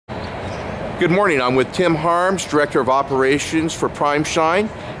Good morning. I'm with Tim Harms, Director of Operations for Prime Shine.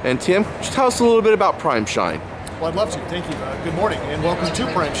 And Tim, just tell us a little bit about Prime Shine. Well, I'd love to. Thank you. Good morning and welcome to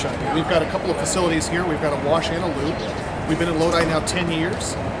Prime Shine. We've got a couple of facilities here. We've got a wash and a lube. We've been in Lodi now 10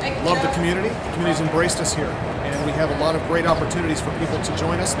 years. Love the community. The community's embraced us here. And we have a lot of great opportunities for people to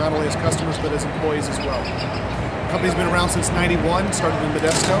join us, not only as customers, but as employees as well. The company's been around since '91, started in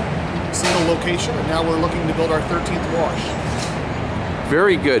Modesto, single location, and now we're looking to build our 13th wash.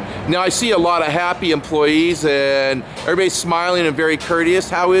 Very good. Now I see a lot of happy employees and everybody's smiling and very courteous.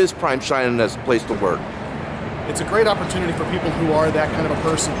 How is Prime Shine as a place to work? It's a great opportunity for people who are that kind of a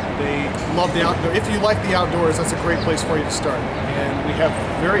person. They love the outdoors. If you like the outdoors, that's a great place for you to start. And we have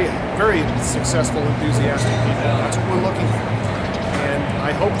very, very successful, enthusiastic people. That's what we're looking for. And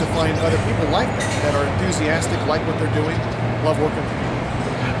I hope to find other people like that are enthusiastic, like what they're doing, love working with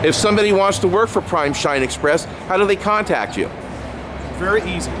people. If somebody wants to work for Prime Shine Express, how do they contact you? Very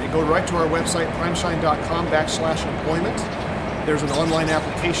easy. They go right to our website, primeshine.com/employment. There's an online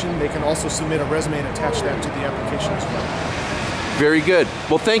application. They can also submit a resume and attach that to the application as well. Very good.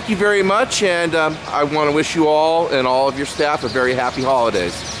 Well, thank you very much, and I want to wish you all and all of your staff a very happy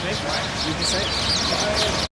holidays. Thank you. You the same.